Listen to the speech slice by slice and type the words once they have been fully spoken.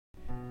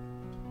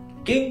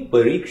King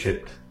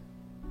Parikshit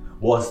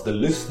was the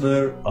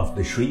listener of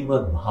the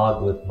Srimad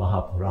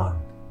Mahabharata.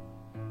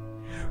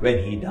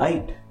 When he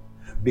died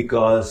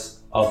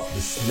because of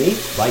the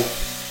snake bite,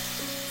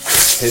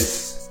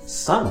 his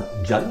son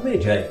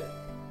Janmejaya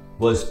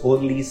was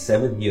only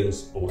 7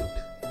 years old.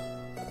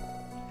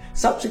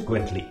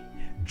 Subsequently,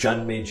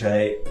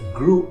 Janmejaya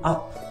grew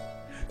up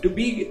to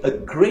be a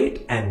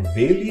great and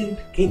valiant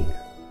king.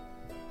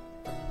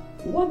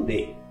 One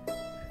day,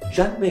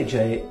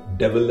 Janmejaya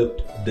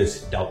developed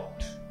this doubt.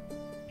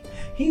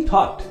 He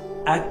thought,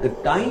 at the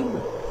time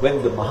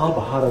when the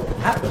Mahabharata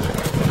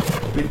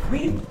happened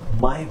between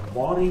my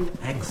warring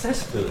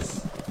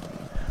ancestors,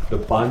 the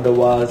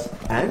Pandavas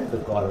and the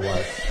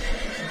Kauravas,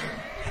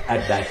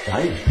 at that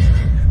time,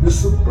 the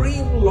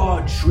Supreme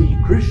Lord Sri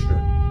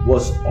Krishna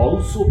was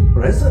also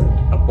present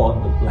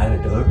upon the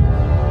planet Earth.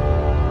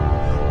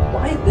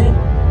 Why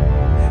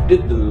then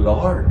did the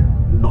Lord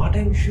not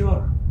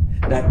ensure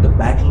that the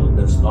battle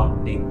does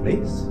not take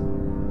place?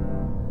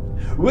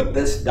 With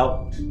this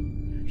doubt,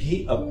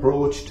 he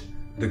approached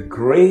the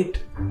great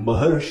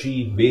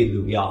Maharshi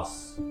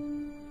Vedavyas.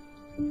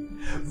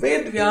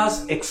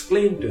 Vedavyas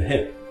explained to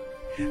him,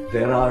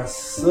 there are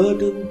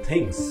certain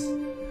things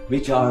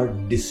which are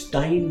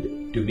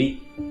destined to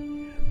be.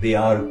 They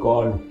are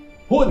called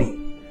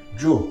honi,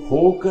 jo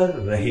hokar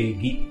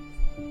rahegi.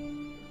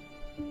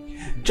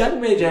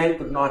 Janmejaya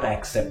could not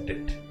accept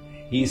it.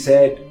 He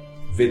said,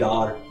 with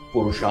our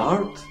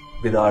purusharth,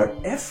 with our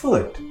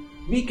effort,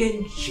 we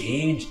can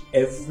change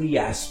every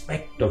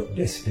aspect of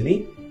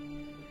destiny.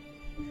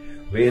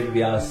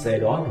 Vedavyas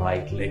said, all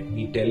right, let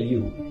me tell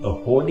you a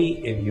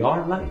honi in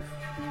your life.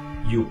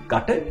 You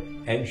cut it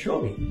and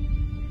show me.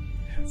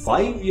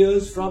 5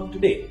 years from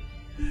today,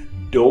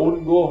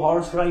 don't go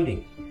horse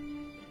riding.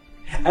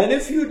 And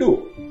if you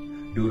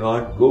do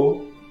not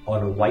go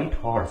on a white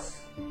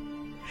horse.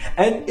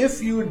 And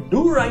if you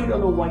do ride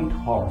on a white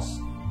horse,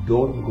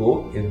 don't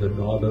go in the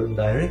northern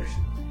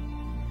direction.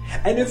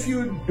 And if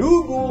you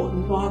do go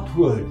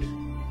northward,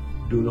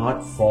 do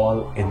not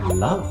fall in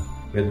love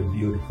with a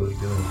beautiful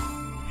girl.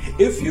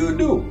 If you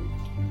do,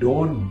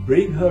 don't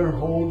bring her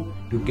home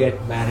to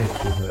get married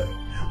to her.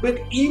 But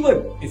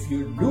even if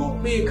you do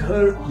make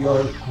her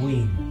your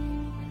queen,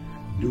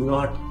 do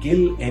not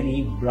kill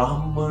any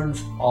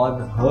Brahmins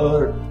on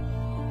her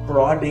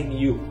prodding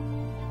you.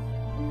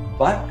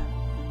 But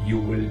you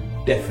will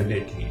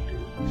definitely do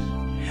it.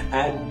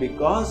 And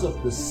because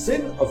of the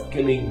sin of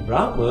killing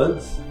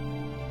Brahmins,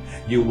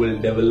 you will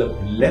develop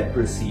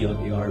leprosy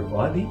on your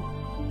body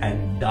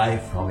and die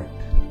from it.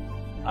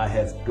 I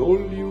have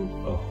told you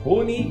a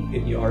honi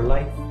in your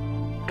life.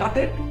 Cut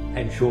it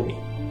and show me.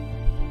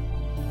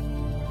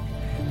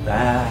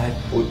 That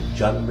put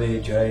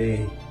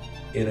Janmejaya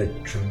in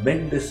a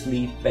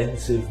tremendously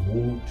pensive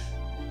mood.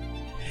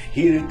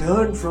 He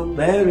returned from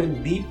there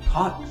in deep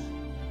thought.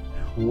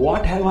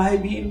 What have I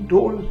been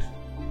told?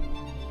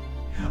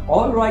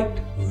 All right,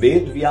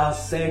 Vedavyas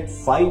said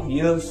 5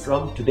 years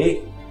from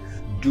today,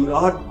 do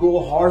not go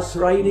horse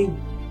riding.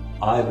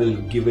 I will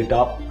give it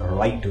up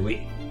right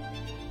away.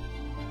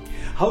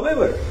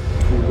 However,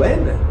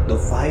 when the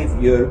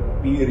 5-year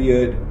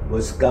period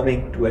was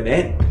coming to an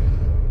end,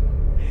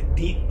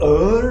 the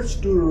urge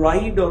to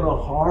ride on a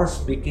horse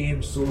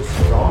became so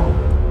strong,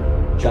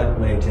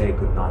 Janmejaya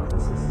could not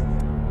resist.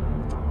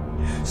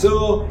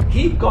 So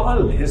he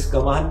called his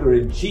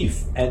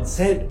commander-in-chief and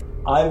said,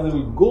 I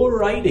will go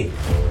riding,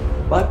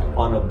 but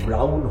on a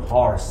brown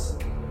horse.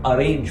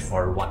 Arrange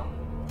for one.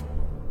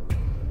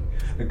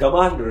 The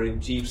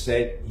commander-in-chief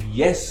said,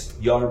 yes,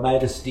 your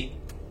majesty.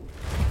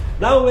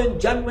 Now when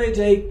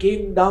Janmejaya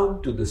came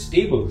down to the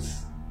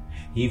stables,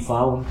 he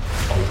found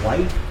a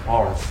white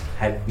horse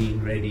had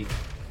been ready.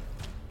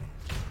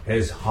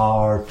 His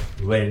heart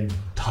went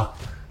thuk.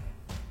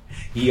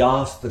 He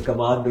asked the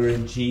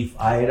commander-in-chief,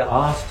 I had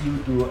asked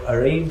you to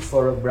arrange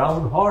for a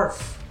brown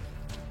horse.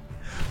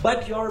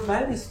 But your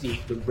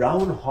majesty, the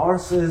brown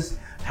horses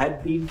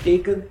had been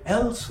taken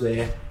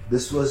elsewhere.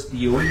 This was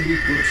the only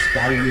good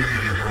stallion we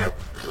had.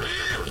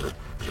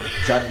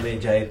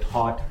 Janmejaya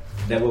thought,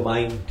 never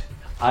mind.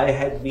 I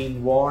had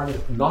been warned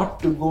not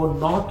to go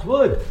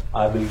northward.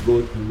 I will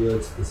go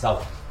towards the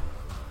south.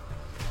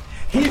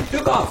 He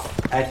took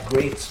off at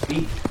great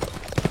speed.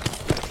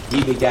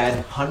 He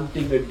began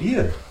hunting a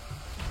deer.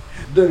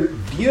 The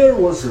deer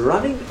was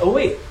running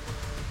away,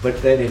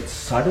 but then it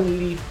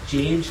suddenly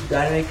changed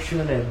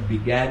direction and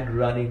began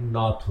running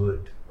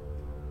northward.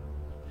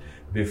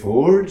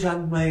 Before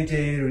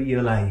Janmejaya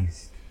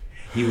realized,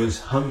 he was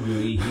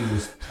hungry, he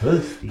was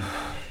thirsty.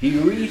 He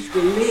reached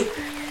a lake,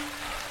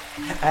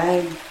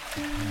 and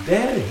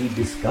there he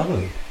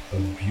discovered a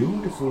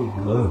beautiful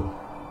girl.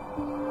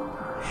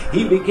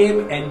 He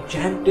became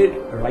enchanted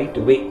right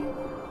away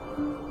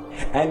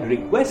and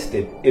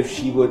requested if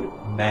she would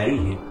marry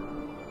him.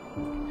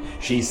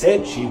 She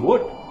said she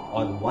would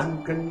on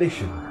one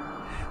condition,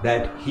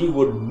 that he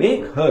would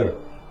make her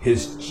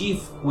his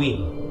chief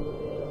queen.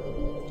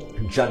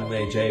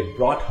 Janmejaya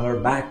brought her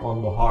back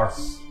on the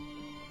horse.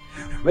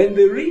 When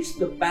they reached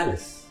the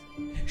palace,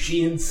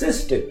 she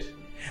insisted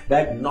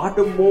that not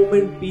a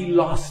moment be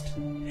lost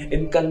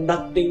in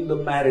conducting the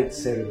marriage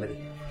ceremony.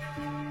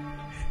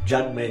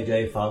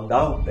 Janmejaya found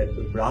out that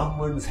the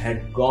Brahmins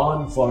had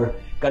gone for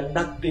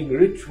conducting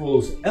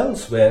rituals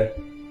elsewhere.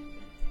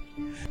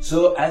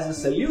 So as a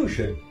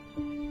solution,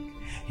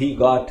 he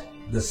got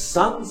the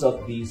sons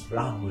of these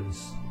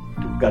Brahmins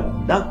to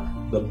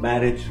conduct the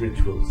marriage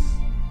rituals.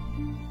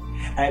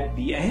 At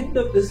the end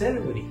of the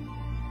ceremony,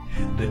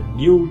 the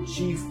new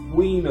chief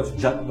queen of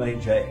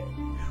Janmejaya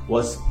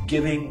was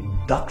giving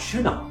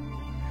dakshina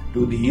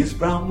to these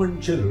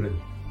Brahmin children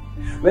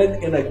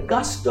when in a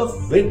gust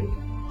of wind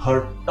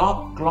her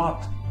top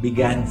cloth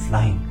began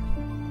flying.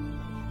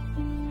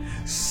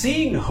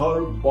 Seeing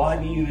her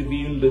body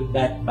revealed in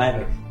that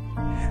manner,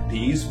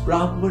 these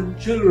Brahmin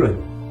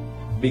children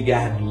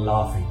began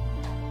laughing.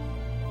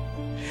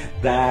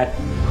 That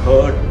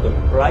hurt the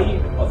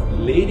pride of the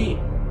lady,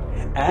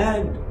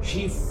 and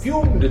she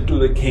fumed to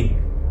the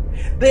king.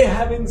 They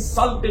have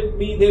insulted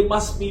me, they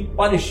must be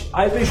punished.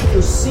 I wish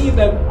to see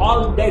them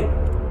all dead.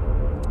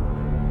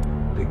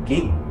 The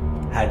king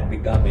had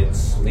become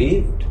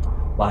enslaved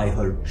by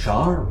her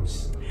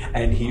charms,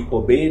 and he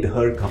obeyed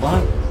her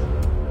commands.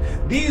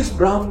 These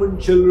Brahmin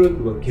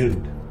children were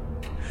killed.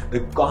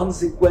 The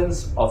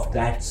consequence of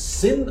that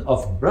sin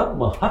of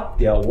Brahma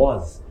Hatya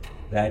was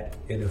that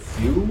in a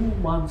few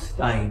months'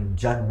 time,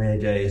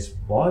 Janmejaya's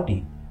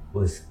body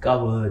was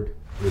covered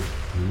with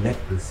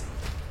leprosy.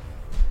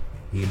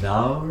 He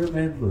now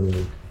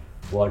remembered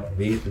what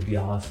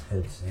Ved-Vyas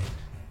had said.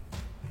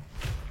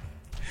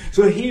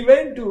 So he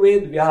went to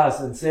Ved-Vyas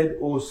and said,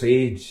 "O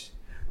sage,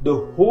 the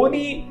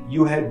Honi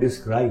you had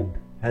described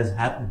has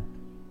happened.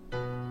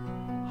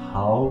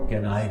 How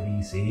can I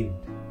be saved?"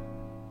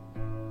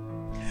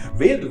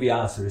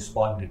 Ved-Vyas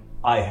responded,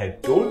 "I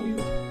had told you.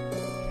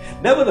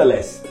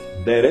 Nevertheless,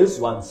 there is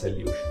one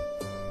solution.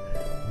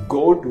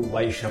 Go to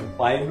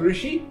Vaishampayan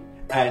Rishi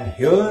and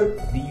hear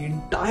the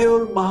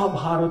entire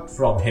Mahabharata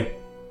from him.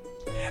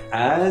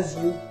 As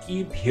you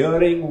keep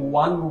hearing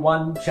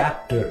one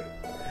chapter,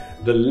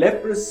 the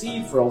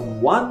leprosy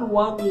from one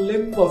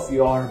limb of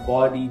your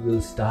body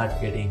will start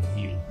getting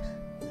healed.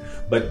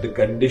 But the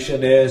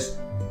condition is,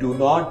 do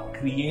not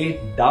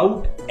create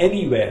doubt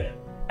anywhere.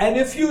 And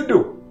if you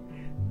do,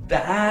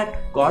 that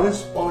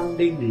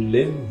corresponding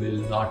limb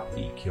will not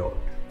be cured.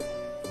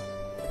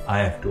 I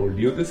have told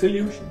you the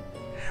solution.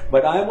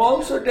 But I am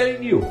also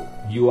telling you,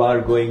 you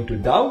are going to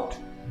doubt,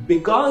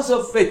 because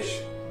of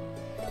which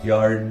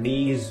your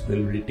knees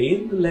will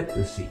retain the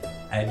leprosy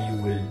and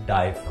you will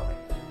die from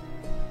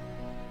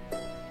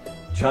it."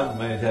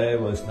 Janmejaya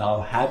was now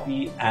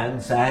happy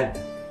and sad.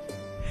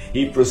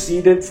 He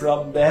proceeded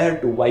from there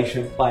to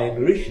Vaishampayan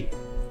Rishi,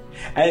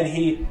 and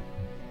he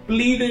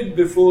pleaded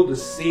before the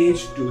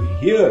sage to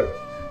hear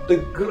the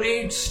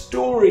great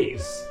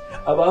stories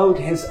about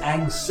his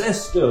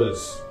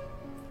ancestors.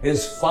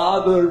 His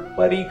father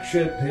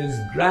Parikshit, his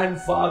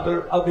grandfather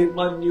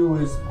Abhimanyu,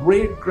 his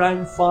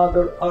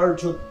great-grandfather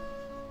Arjun.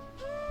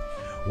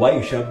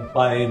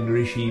 Vaishampayan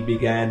Rishi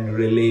began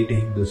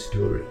relating the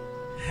story,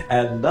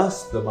 and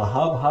thus the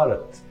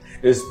Mahabharata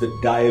is the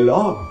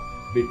dialogue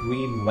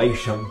between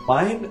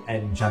Vaishampayan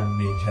and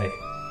Janmejaya.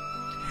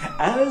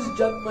 As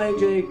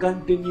Janmejaya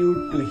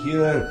continued to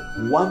hear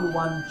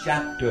one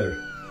chapter,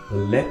 the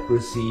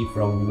leprosy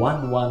from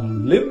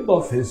one limb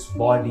of his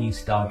body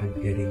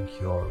started getting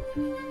cured.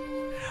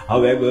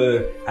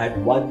 However, at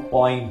one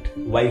point,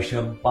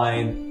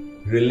 Vaishampayan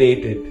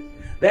related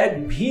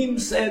that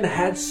Bhimsen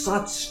had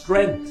such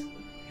strength.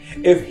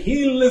 If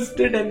he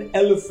lifted an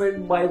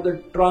elephant by the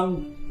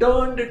trunk,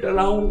 turned it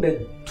around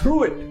and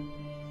threw it,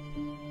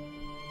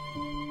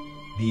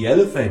 the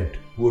elephant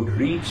would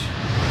reach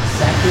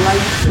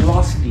satellite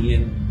velocity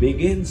and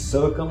begin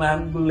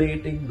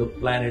circumambulating the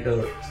planet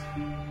Earth.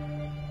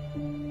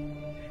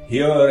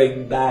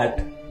 Hearing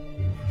that,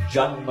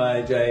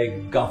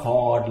 Janmejaya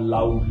guffawed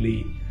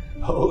loudly.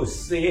 "Oh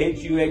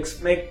sage, you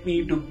expect me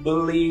to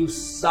believe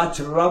such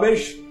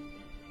rubbish?"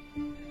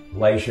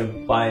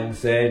 Vaishampayan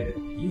said,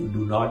 "You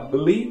do not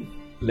believe?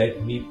 Let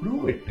me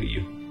prove it to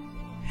you."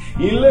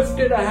 He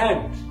lifted a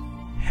hand,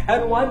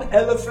 and one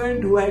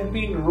elephant who had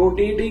been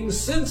rotating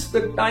since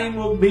the time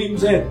of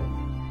Bhimsen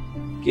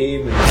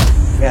came and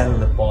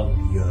fell upon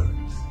the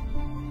earth.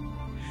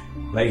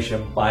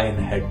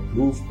 Vaishampayan had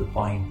proved the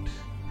point,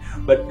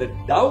 but the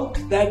doubt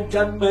that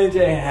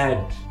Janmejaya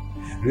had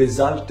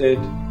resulted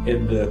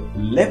in the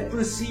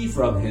leprosy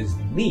from his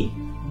knee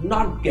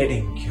not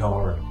getting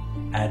cured,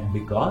 and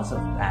because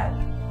of that,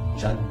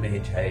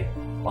 Janmejaya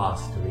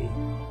passed away.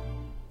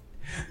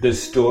 The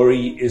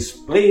story is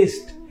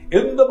placed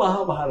in the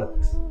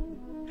Mahabharata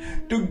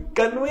to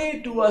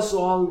convey to us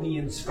all the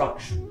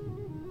instruction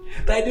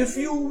that if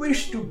you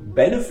wish to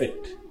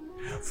benefit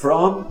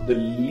from the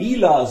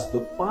leelas,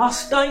 the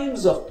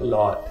pastimes of the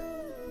Lord,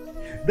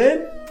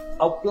 then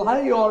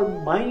apply your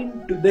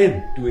mind to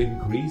them to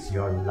increase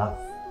your love.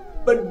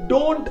 But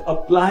don't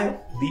apply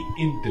the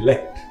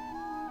intellect.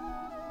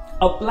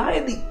 Apply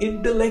the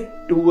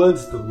intellect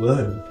towards the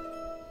world.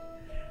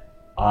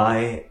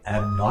 I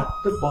am not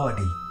the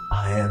body,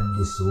 I am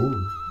the soul.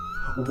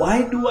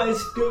 Why do I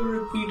still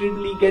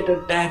repeatedly get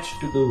attached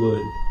to the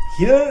world?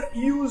 Here,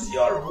 use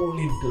your whole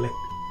intellect.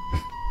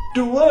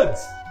 2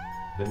 words.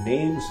 The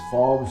names,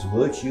 forms,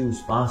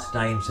 virtues,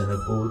 pastimes, and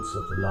abodes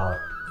of the Lord.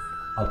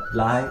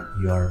 Apply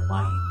your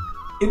mind.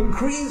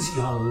 Increase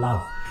your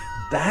love.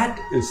 That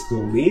is the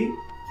way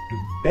to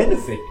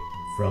benefit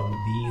from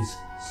these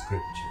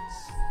scriptures.